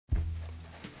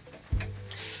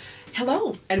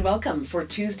Hello and welcome for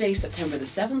Tuesday, September the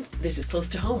 7th. This is Close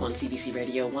to Home on CBC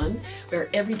Radio 1, where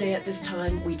every day at this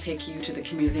time we take you to the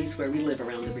communities where we live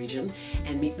around the region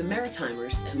and meet the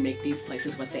Maritimers who make these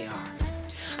places what they are.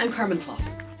 I'm Carmen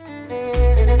Clausen.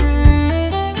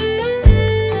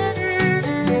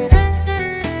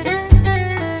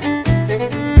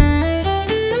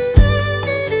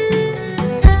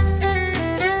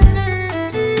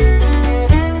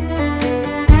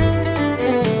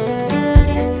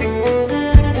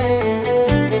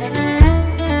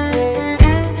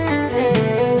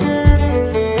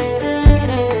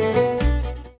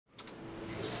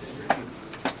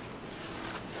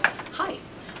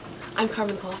 I'm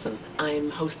Carmen Clausen. I'm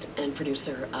host and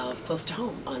producer of Close to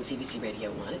Home on CBC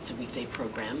Radio 1. It's a weekday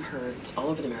program heard all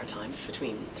over the Maritimes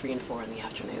between 3 and 4 in the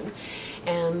afternoon.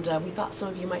 And we thought some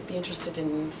of you might be interested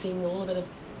in seeing a little bit of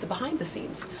the behind the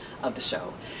scenes of the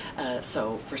show.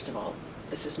 So first of all,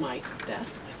 this is my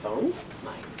desk, my phone,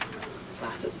 my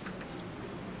glasses,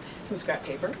 some scrap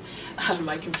paper,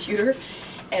 my computer,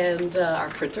 and our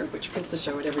printer, which prints the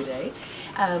show every day.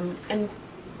 And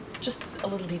just a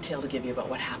little detail to give you about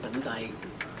what happens. I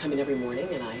come in every morning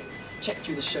and I check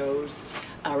through the shows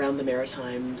around the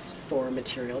Maritimes for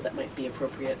material that might be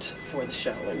appropriate for the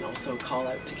show, and also call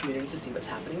out to communities to see what's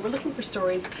happening. We're looking for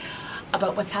stories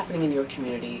about what's happening in your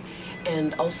community,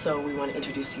 and also we want to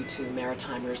introduce you to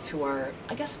Maritimers who are,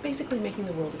 I guess, basically making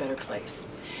the world a better place.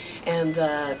 And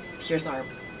here's our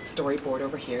storyboard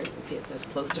over here. You can see it says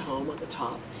Close to Home on the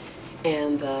top.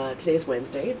 And today is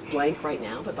Wednesday. It's blank right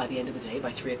now, but by the end of the day, by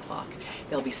 3 o'clock,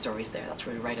 there'll be stories there. That's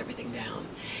where we write everything down.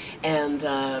 And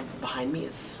behind me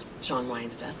is Sean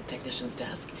Ryan's desk, the technician's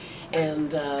desk.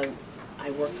 And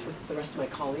I work with the rest of my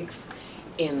colleagues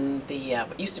in the,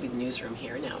 what used to be the newsroom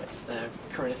here. Now it's the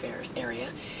current affairs area.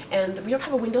 And we don't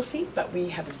have a window seat, but we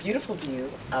have a beautiful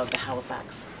view of the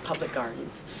Halifax Public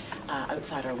Gardens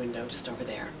outside our window, just over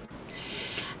there.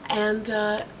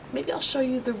 And maybe I'll show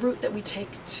you the route that we take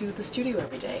to the studio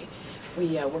every day.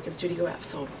 We work in Studio F,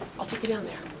 so I'll take you down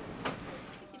there. Take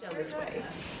you down this way.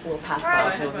 We'll pass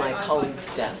by some of my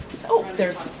colleagues' desks. Oh,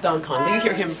 there's Don Conley. You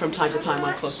hear him from time to time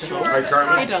on Close to Home. Hi,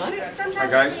 Carmen. Hey, Don. Hi,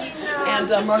 guys.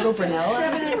 And Margot Brunel.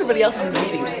 I think everybody else is in the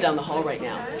meeting just down the hall right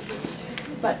now.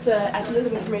 But at the end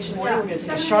of Information Morning, we're going to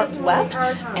take a sharp left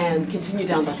and continue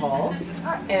down the hall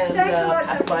and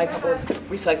pass by a couple of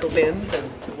recycle bins and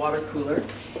the water cooler.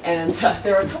 And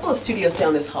there are a couple of studios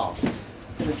down this hall.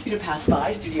 There's a few to pass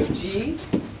by: Studio G,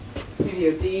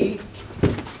 Studio D,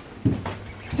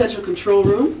 Central Control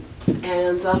Room,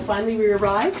 and finally we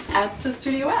arrive at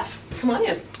Studio F. Come on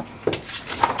in.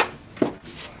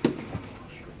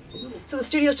 So the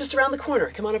studio's just around the corner.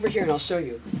 Come on over here and I'll show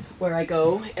you where I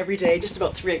go every day, just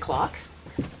about 3 o'clock.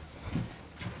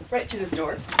 Right through this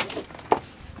door.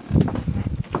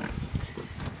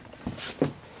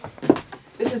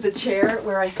 This is the chair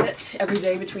where I sit every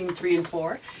day between 3 and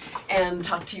 4 and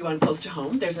talk to you on Close to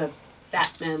Home. There's a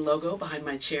Batman logo behind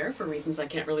my chair for reasons I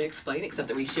can't really explain, except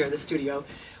that we share the studio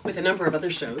with a number of other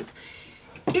shows.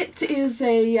 It is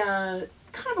a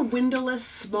kind of a windowless,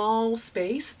 small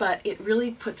space, but it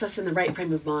really puts us in the right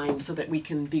frame of mind so that we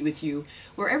can be with you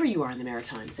wherever you are in the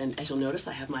Maritimes. And as you'll notice,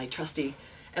 I have my trusty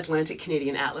Atlantic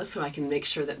Canadian Atlas, so I can make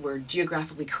sure that we're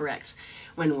geographically correct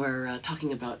when we're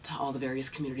talking about all the various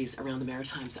communities around the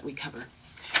Maritimes that we cover.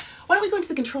 Why don't we go into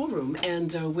the control room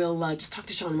and we'll just talk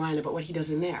to Sean Ryan about what he does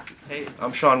in there. Hey,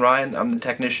 I'm Sean Ryan. I'm the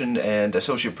technician and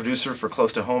associate producer for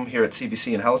Close to Home here at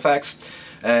CBC in Halifax.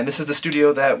 And this is the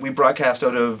studio that we broadcast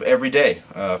out of every day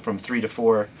from 3 to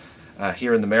 4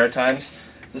 here in the Maritimes.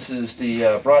 This is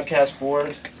the broadcast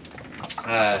board.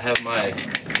 I have my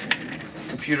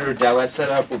computer dialette set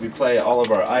up where we play all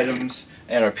of our items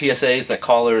and our PSAs that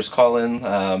callers call in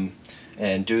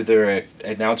and do their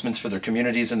announcements for their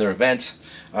communities and their events.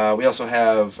 We also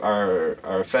have our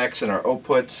effects and our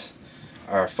outputs,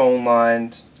 our phone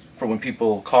lines for when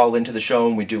people call into the show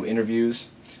and we do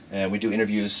interviews. And we do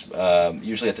interviews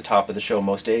usually at the top of the show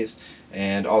most days.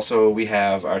 And also we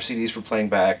have our CDs for playing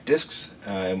back discs.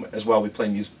 As well, we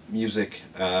play music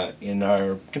in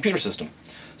our computer system.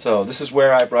 So this is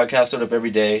where I broadcast out of every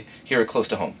day here at Close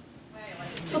to Home.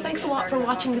 So thanks a lot for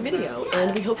watching the video,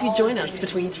 and we hope you join us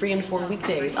between 3 and 4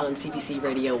 weekdays on CBC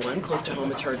Radio 1. Close to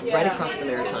Home is heard right across the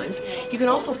Maritimes. You can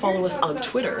also follow us on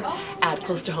Twitter at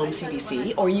Close to Home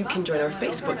CBC, or you can join our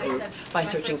Facebook group by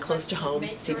searching Close to Home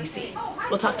CBC.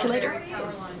 We'll talk to you later.